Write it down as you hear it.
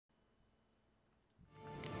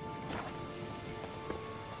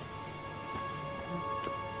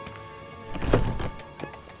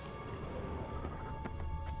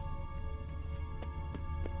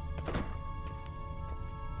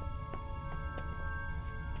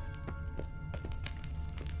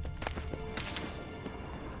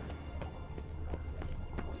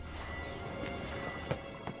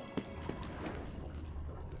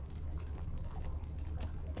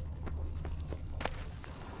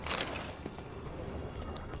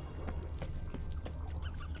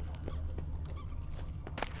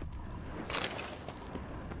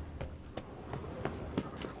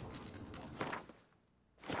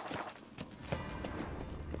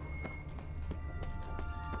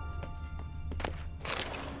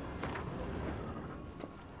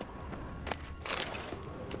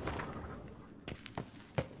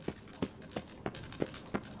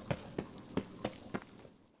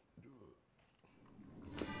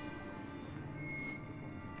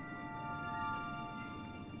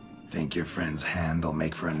Think your friend's hand will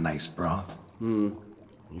make for a nice broth?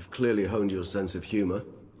 You've clearly honed your sense of humor.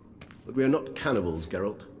 But we are not cannibals,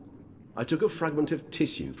 Geralt. I took a fragment of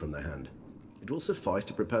tissue from the hand. It will suffice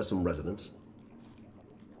to prepare some resonance.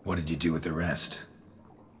 What did you do with the rest?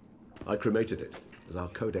 I cremated it, as our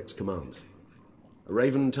codex commands. A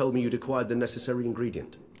raven told me you'd acquired the necessary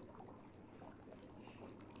ingredient.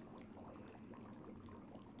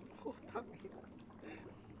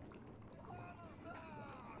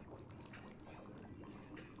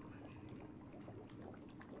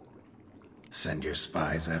 Send your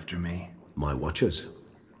spies after me? My watchers.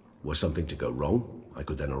 Were something to go wrong, I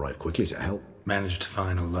could then arrive quickly to help. Managed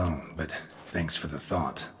fine alone, but thanks for the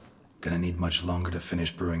thought. Gonna need much longer to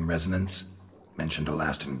finish brewing resonance? Mentioned a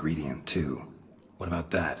last ingredient, too. What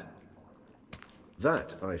about that?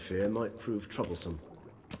 That, I fear, might prove troublesome.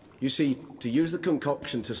 You see, to use the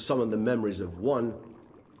concoction to summon the memories of one,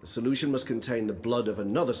 the solution must contain the blood of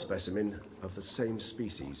another specimen of the same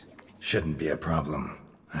species. Shouldn't be a problem.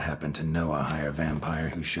 I happen to know a higher vampire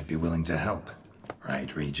who should be willing to help.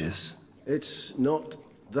 Right, Regis? It's not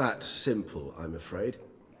that simple, I'm afraid.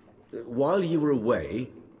 While you were away,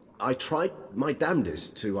 I tried my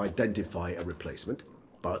damnedest to identify a replacement,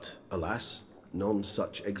 but alas, none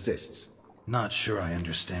such exists. Not sure I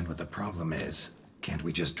understand what the problem is. Can't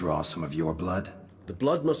we just draw some of your blood? The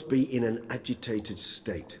blood must be in an agitated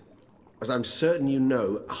state. As I'm certain you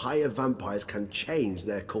know, higher vampires can change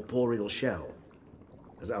their corporeal shell.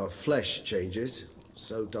 As our flesh changes,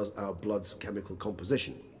 so does our blood's chemical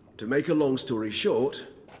composition. To make a long story short,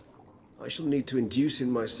 I shall need to induce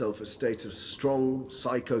in myself a state of strong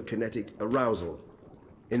psychokinetic arousal.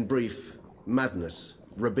 In brief, madness,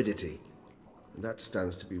 rabidity. And that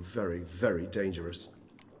stands to be very, very dangerous.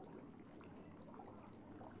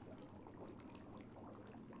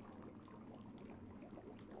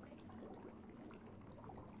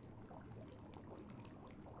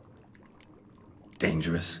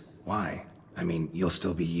 Dangerous? Why? I mean, you'll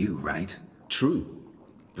still be you, right? True,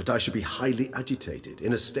 but I should be highly agitated,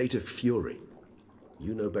 in a state of fury.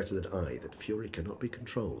 You know better than I that fury cannot be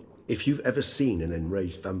controlled. If you've ever seen an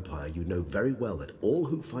enraged vampire, you know very well that all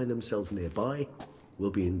who find themselves nearby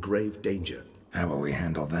will be in grave danger. How will we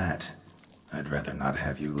handle that? I'd rather not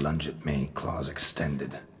have you lunge at me, claws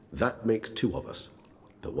extended. That makes two of us.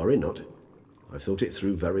 But worry not. I've thought it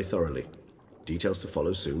through very thoroughly. Details to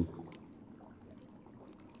follow soon.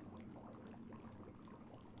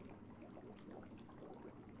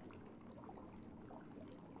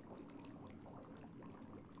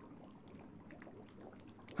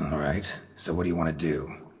 All right, so what do you want to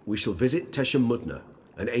do? We shall visit Teshamudna,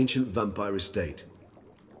 an ancient vampire estate.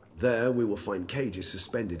 There we will find cages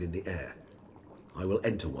suspended in the air. I will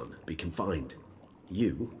enter one, be confined.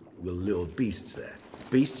 You will lure beasts there.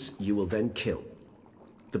 Beasts you will then kill.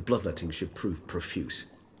 The bloodletting should prove profuse.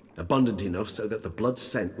 Abundant enough so that the blood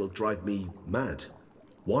scent will drive me mad.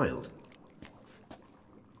 Wild.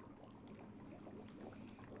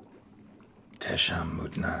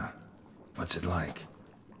 Teshamudna. What's it like?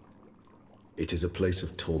 It is a place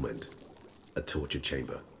of torment. A torture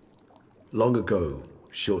chamber. Long ago,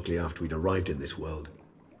 shortly after we'd arrived in this world,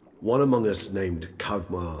 one among us named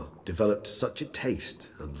Kagmar developed such a taste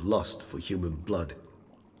and lust for human blood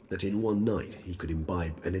that in one night he could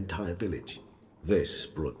imbibe an entire village. This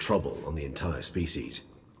brought trouble on the entire species.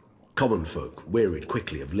 Common folk wearied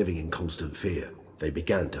quickly of living in constant fear. They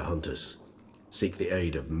began to hunt us, seek the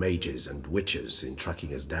aid of mages and witches in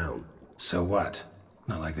tracking us down. So what?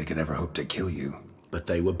 Not like they could ever hope to kill you. But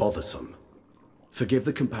they were bothersome. Forgive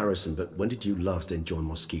the comparison, but when did you last enjoy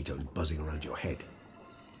mosquitoes buzzing around your head?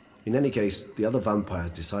 In any case, the other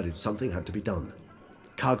vampires decided something had to be done.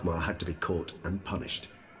 Kagmar had to be caught and punished.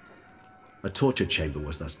 A torture chamber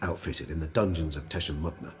was thus outfitted in the dungeons of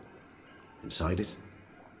Teshamudna. Inside it,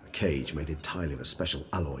 a cage made entirely of a special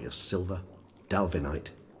alloy of silver, dalvinite,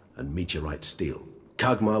 and meteorite steel.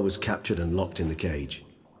 Kagmar was captured and locked in the cage.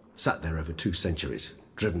 Sat there over 2 centuries,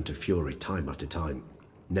 driven to fury time after time,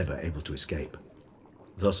 never able to escape.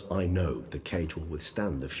 Thus I know the cage will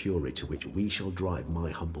withstand the fury to which we shall drive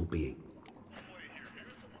my humble being.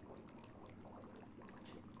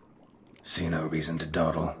 See no reason to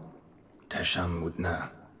dawdle. Teshamudna.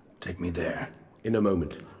 Take me there. In a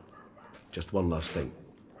moment. Just one last thing.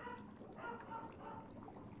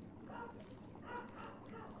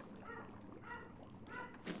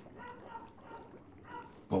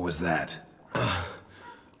 What was that?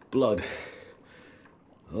 Blood.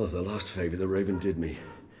 Oh, the last favor the Raven did me.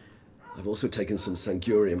 I've also taken some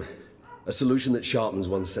Sancurium, a solution that sharpens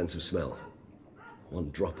one's sense of smell. One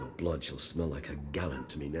drop of blood shall smell like a gallon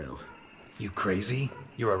to me now. You crazy?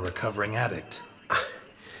 You're a recovering addict.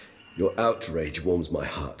 Your outrage warms my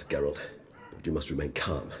heart, Geralt. But you must remain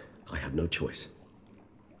calm. I have no choice.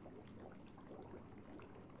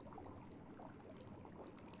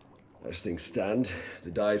 As things stand, the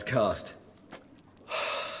die is cast.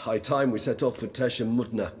 High time we set off for Tesh and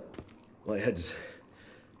Mutna. My head's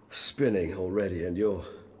spinning already, and you're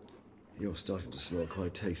starting to smell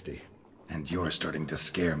quite tasty. And you're starting to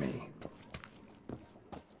scare me.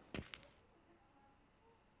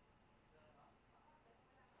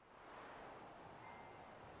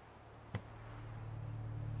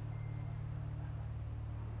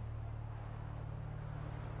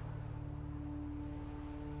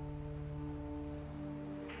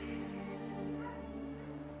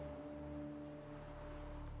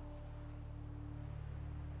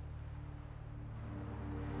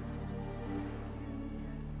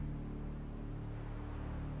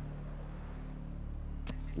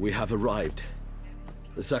 We have arrived.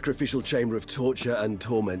 The sacrificial chamber of torture and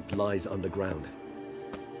torment lies underground.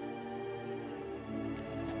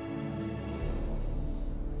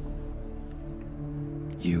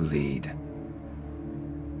 You lead.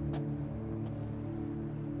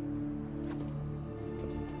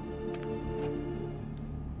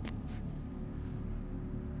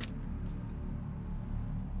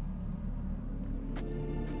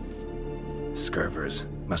 Scurvers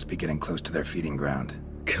must be getting close to their feeding ground.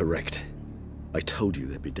 Correct. I told you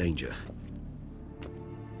there'd be danger.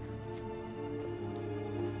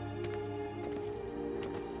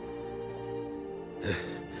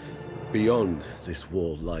 Beyond this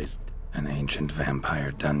wall lies... An ancient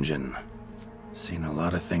vampire dungeon. Seen a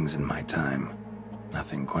lot of things in my time.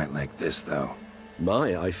 Nothing quite like this, though.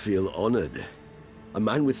 I feel honored. A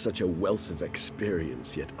man with such a wealth of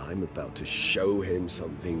experience, yet I'm about to show him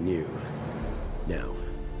something new. Now,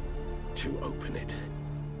 to open it.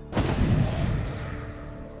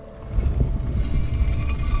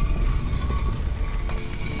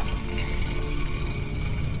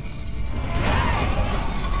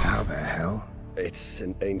 How the hell? It's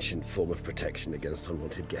an ancient form of protection against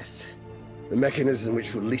unwanted guests. The mechanism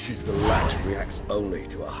which releases the latch reacts only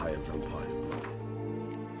to a higher vampire's blood.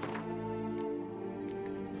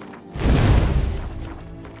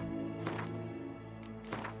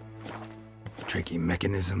 Tricky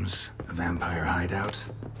mechanisms, a vampire hideout.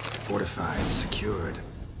 Fortified, secured.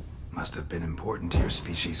 Must have been important to your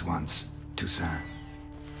species once, Toussaint.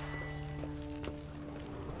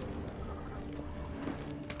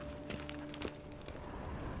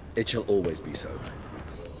 It shall always be so.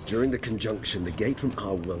 During the conjunction, the gate from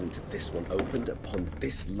our world into this one opened upon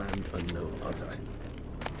this land and no other.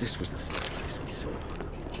 This was the first place we saw.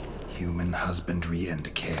 Human husbandry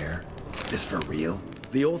and care? This for real?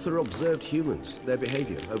 The author observed humans, their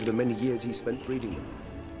behavior, over the many years he spent breeding them.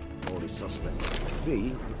 Morally suspect.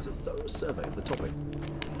 B, it's a thorough survey of the topic.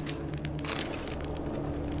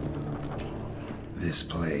 This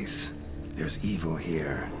place. There's evil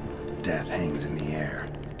here. Death hangs in the air.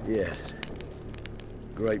 Yes.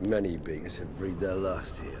 Great many beings have breathed their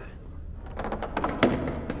last here.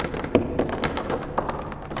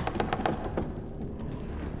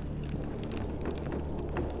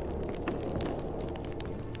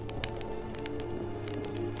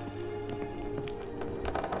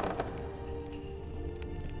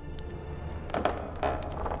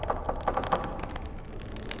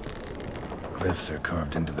 Glyphs are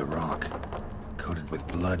carved into the rock. Coated with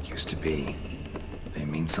blood used to be. They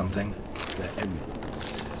mean something? They're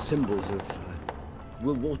emblems, symbols of,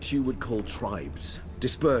 what you would call tribes,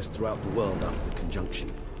 dispersed throughout the world after the conjunction.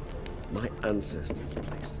 My ancestors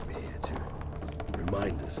placed them here to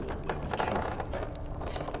remind us all where we came from.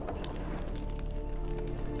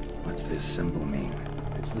 What's this symbol mean?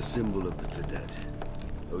 It's the symbol of the Tedet,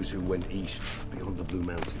 those who went east beyond the Blue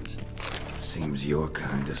Mountains. Seems your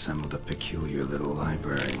kind assembled a peculiar little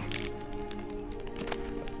library.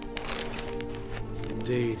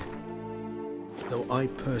 Indeed. Though I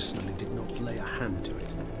personally did not lay a hand to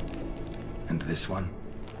it. And this one?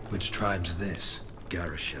 Which tribe's this?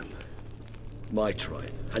 Garisham. My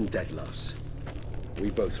tribe, and Deadlough's. We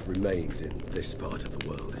both remained in this part of the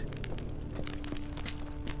world.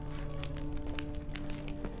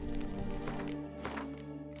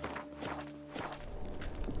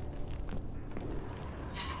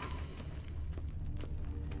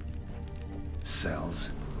 Cells?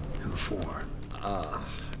 Who for?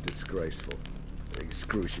 Disgraceful.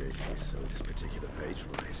 Excruciatingly so, this particular page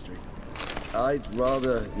from our history. I'd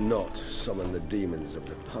rather not summon the demons of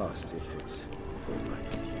the past if it's all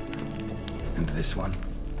right with you. And this one?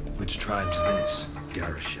 Which tribe's this?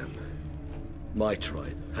 Garisham. My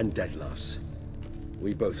tribe, and Deadlough's.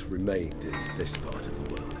 We both remained in this part of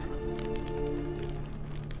the world.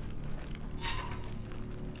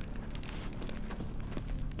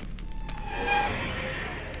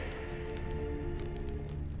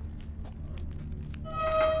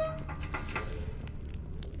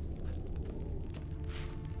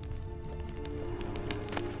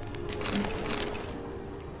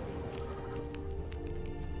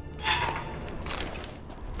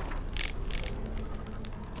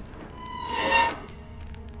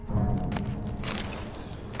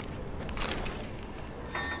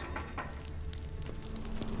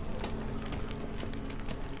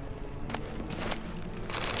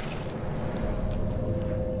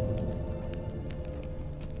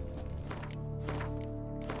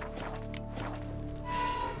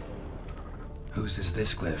 Whose is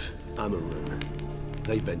this cliff? Amarun.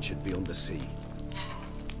 They ventured beyond the sea.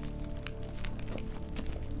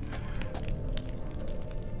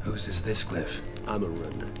 Whose is this cliff?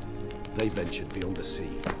 Amarun. They ventured beyond the sea.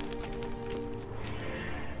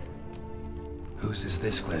 Whose is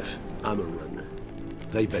this cliff? Amarun.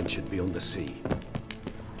 They ventured beyond the sea.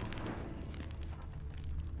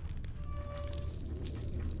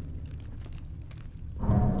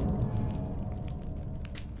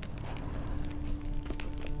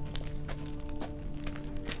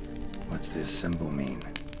 What's this symbol mean?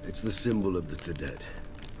 It's the symbol of the Tedet.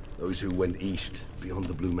 Those who went east, beyond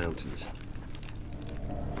the Blue Mountains.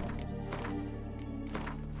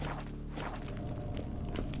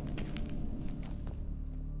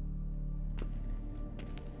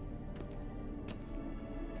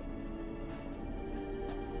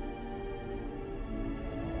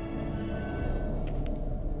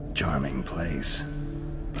 Charming place.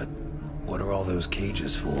 But what are all those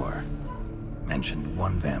cages for? Mentioned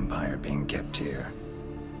one vampire being kept here.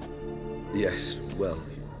 Yes, well,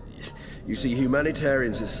 you see,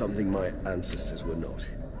 humanitarians is something my ancestors were not.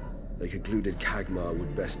 They concluded Kagmar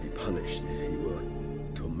would best be punished if he were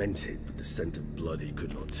tormented with the scent of blood he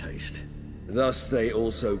could not taste. Thus, they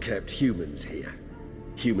also kept humans here.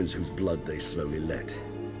 Humans whose blood they slowly let.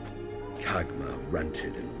 Kagmar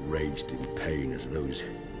ranted and raged in pain as those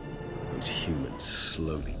humans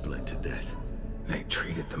slowly bled to death. They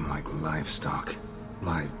treated them like livestock.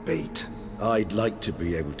 Live bait. I'd like to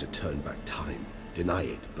be able to turn back time, deny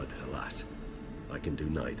it, but alas, I can do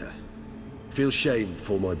neither. Feel shame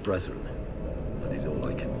for my brethren. That is all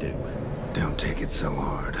I can do. Don't take it so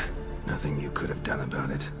hard. Nothing you could have done about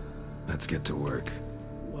it. Let's get to work.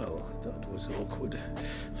 Well, that was awkward.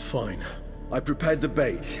 Fine. I prepared the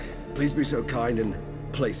bait. Please be so kind and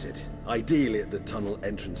place it. Ideally at the tunnel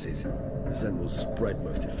entrances. The scent will spread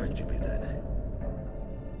most effectively then.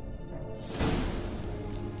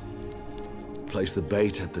 Place the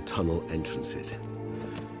bait at the tunnel entrances.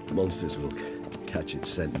 Monsters will catch its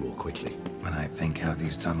scent more quickly. When I think how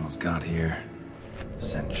these tunnels got here,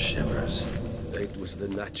 send shivers. It was the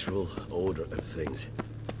natural order of things.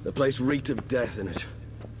 The place reeked of death and it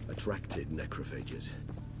attracted necrophages.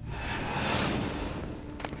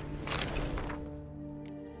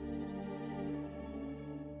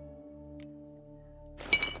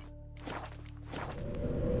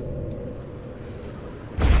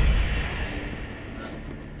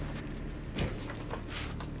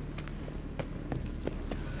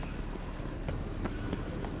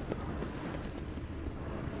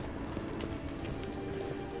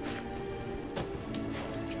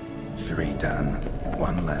 Three done.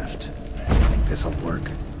 One left. Think this'll work?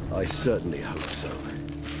 I certainly hope so.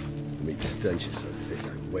 The meat stench is so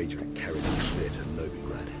thick, I wager it carries it clear to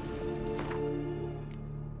Novigrad.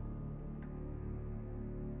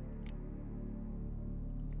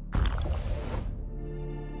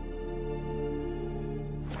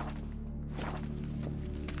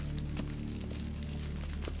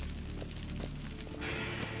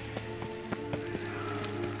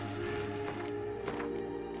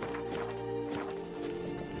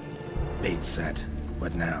 Bait set.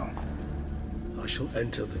 What now? I shall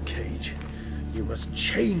enter the cage. You must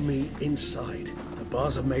chain me inside. The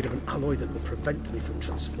bars are made of an alloy that will prevent me from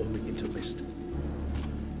transforming into mist.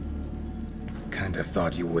 Kinda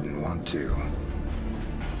thought you wouldn't want to.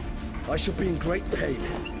 I shall be in great pain.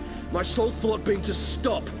 My sole thought being to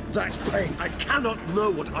stop that pain. I cannot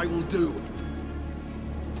know what I will do.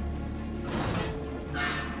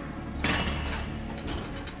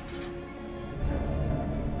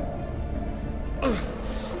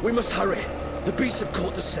 We must hurry. The beasts have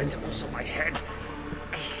caught the scent, also my head.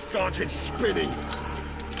 I started spinning.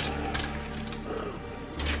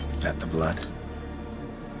 That the blood?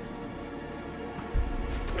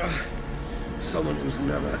 Someone who's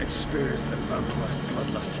never experienced a vampire's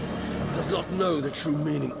bloodlust does not know the true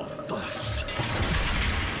meaning of thirst.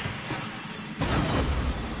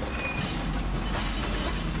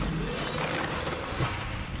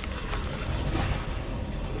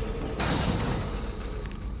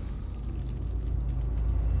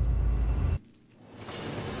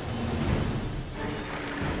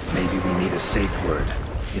 Safe word.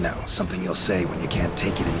 You know, something you'll say when you can't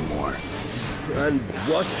take it anymore. And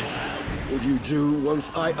what would you do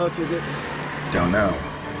once I uttered it? Don't know.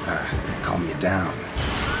 Calm you down.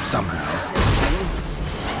 Somehow.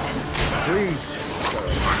 Please,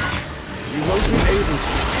 you won't be able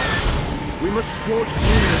to. We must forge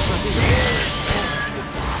through this, that is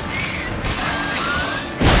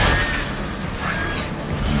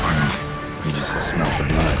all. You just smell the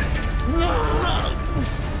blood.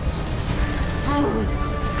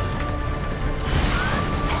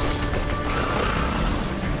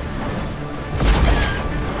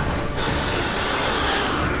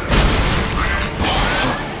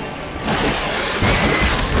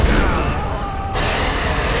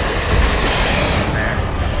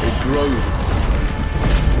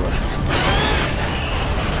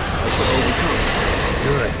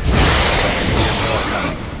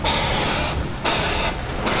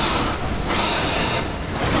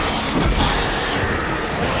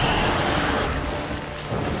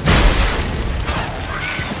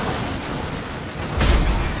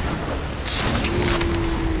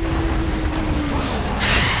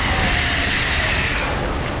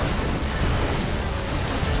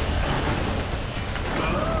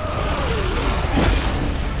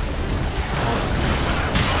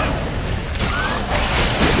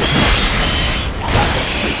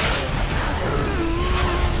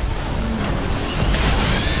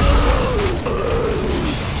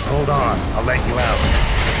 I'll let you out.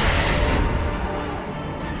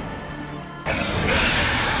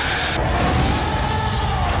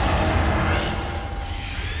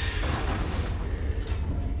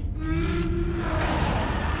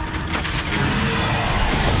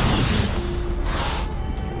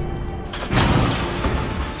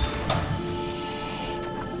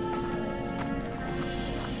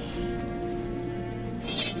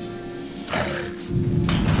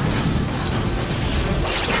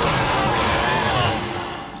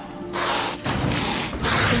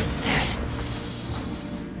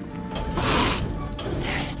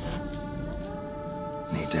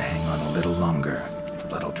 Need to hang on a little longer.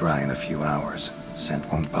 Blood'll dry in a few hours. Scent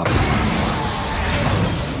won't bother you.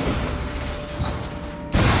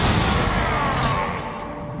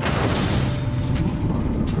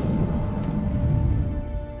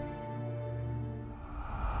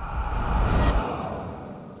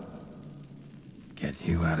 Get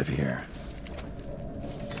you out of here.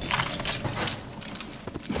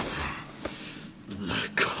 The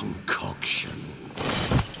concoction.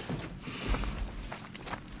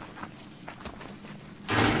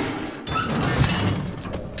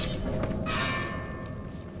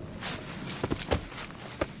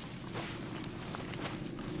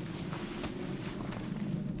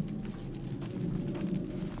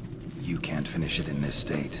 You can't finish it in this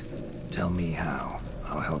state. Tell me how.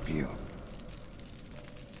 I'll help you.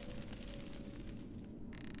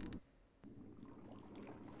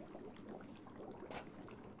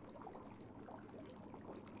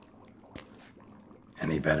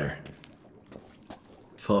 Any better?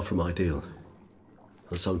 Far from ideal.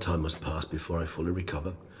 And some time must pass before I fully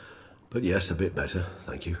recover. But yes, a bit better,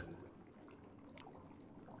 thank you.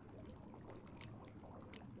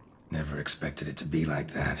 Never expected it to be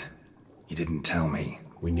like that. You didn't tell me.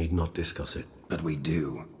 We need not discuss it. But we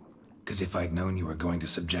do. Because if I'd known you were going to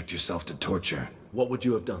subject yourself to torture... What would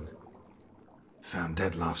you have done? Found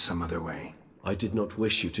Dettlaff some other way. I did not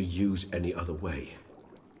wish you to use any other way.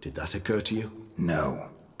 Did that occur to you? No,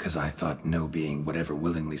 because I thought no being would ever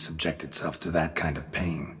willingly subject itself to that kind of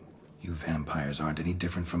pain. You vampires aren't any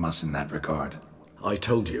different from us in that regard. I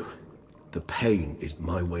told you. The pain is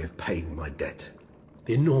my way of paying my debt.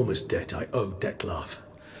 The enormous debt I owe Dettlaff.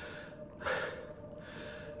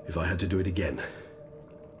 If I had to do it again,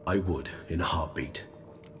 I would in a heartbeat.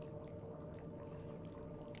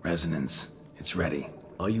 Resonance. It's ready.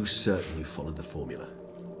 Are you certain you followed the formula?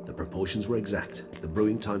 The proportions were exact, the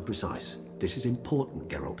brewing time precise. This is important,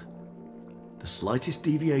 Geralt. The slightest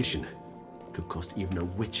deviation could cost even a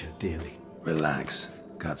witcher dearly. Relax.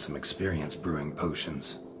 Got some experience brewing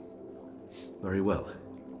potions. Very well.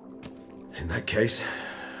 In that case,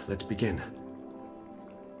 let's begin.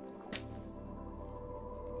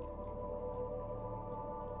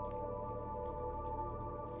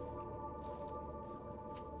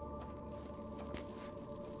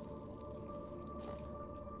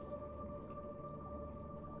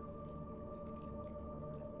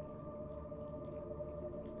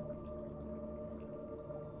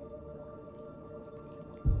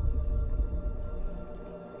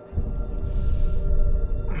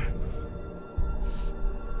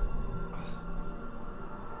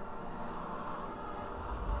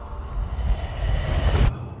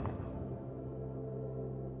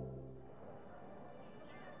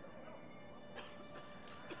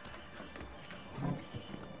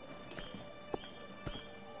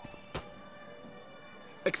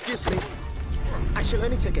 Excuse me. I shall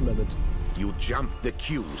only take a moment. You jumped the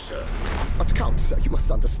queue, sir. But Count, sir, you must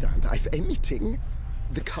understand. I've a meeting.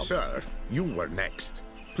 The Count... Sir, you were next.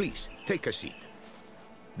 Please, take a seat.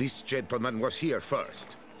 This gentleman was here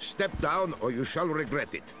first. Step down or you shall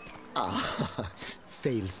regret it. Ah,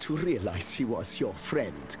 fails to realize he was your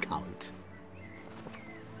friend, Count.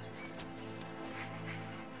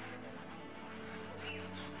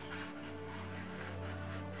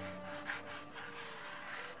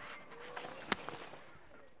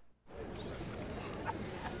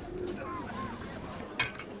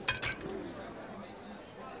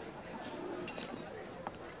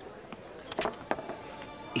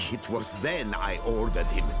 It was then I ordered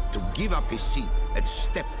him to give up his seat and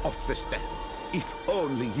step off the stand. If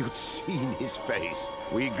only you'd seen his face.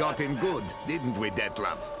 We got him good, didn't we,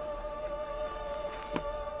 Dettlaff?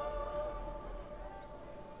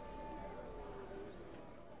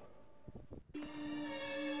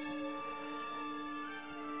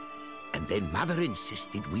 And then Mother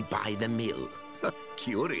insisted we buy the mill.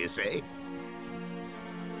 Curious, eh?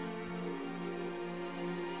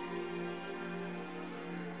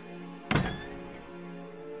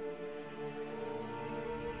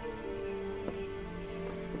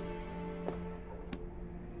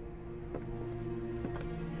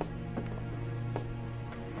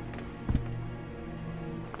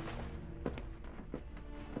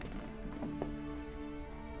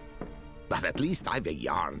 But at least I've a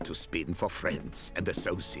yarn to spin for friends and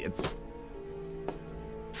associates.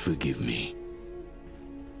 Forgive me.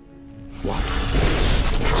 What?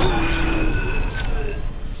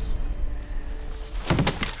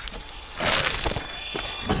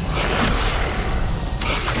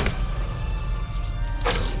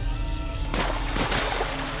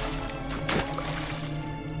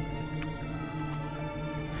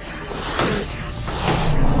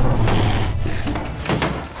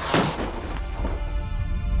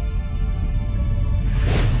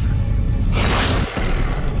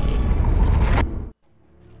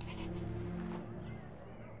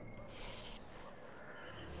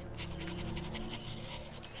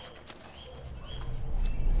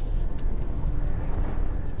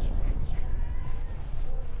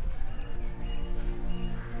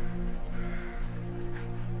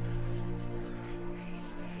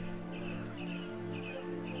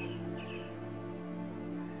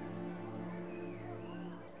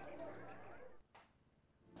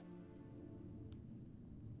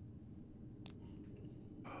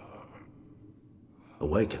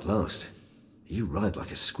 Awake at last. You ride like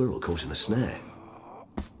a squirrel caught in a snare.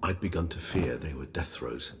 I'd begun to fear they were death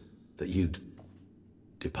throes, that you'd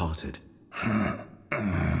departed.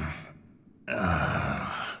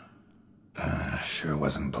 Sure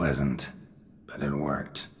wasn't pleasant, but it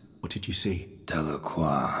worked. What did you see?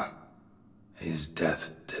 Delacroix. His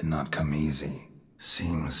death did not come easy.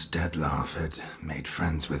 Seems Dettlaff had made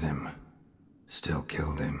friends with him, still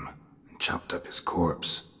killed him, and chopped up his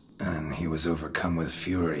corpse. And he was overcome with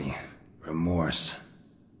fury, remorse,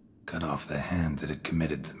 cut off the hand that had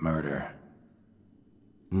committed the murder.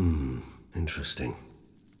 Interesting.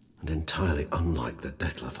 And entirely unlike the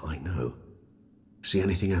Dettlaff I know. See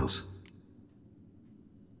anything else?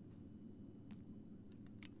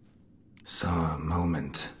 Saw a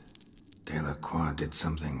moment. Delacroix did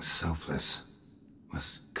something selfless.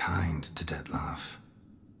 Was kind to Dettlaff.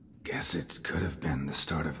 Guess it could have been the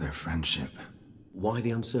start of their friendship. Why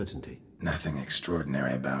the uncertainty? Nothing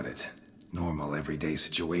extraordinary about it. Normal, everyday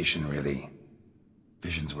situation, really.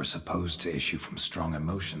 Visions were supposed to issue from strong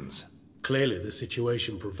emotions. Clearly the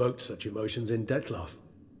situation provoked such emotions in Dettlaff.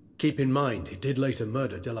 Keep in mind, he did later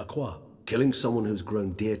murder Delacroix. Killing someone who's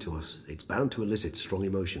grown dear to us, it's bound to elicit strong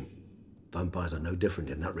emotion. Vampires are no different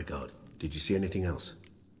in that regard. Did you see anything else?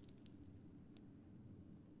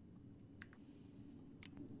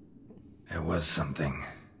 There was something.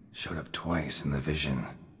 Showed up twice in the vision.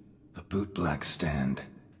 A bootblack stand.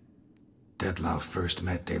 Dettlaff first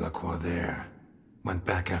met Delacroix there. Went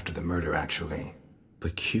back after the murder, actually.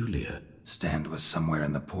 Peculiar. Stand was somewhere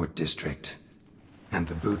in the Port District. And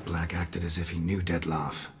the bootblack acted as if he knew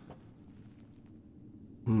Dettlaff.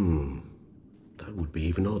 That would be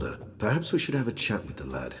even odder. Perhaps we should have a chat with the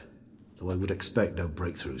lad. Though I would expect no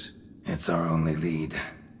breakthroughs. It's our only lead.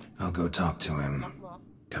 I'll go talk to him.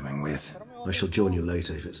 Coming with. I shall join you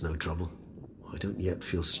later if it's no trouble. I don't yet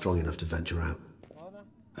feel strong enough to venture out.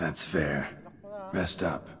 That's fair. Rest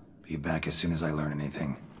up. Be back as soon as I learn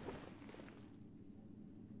anything.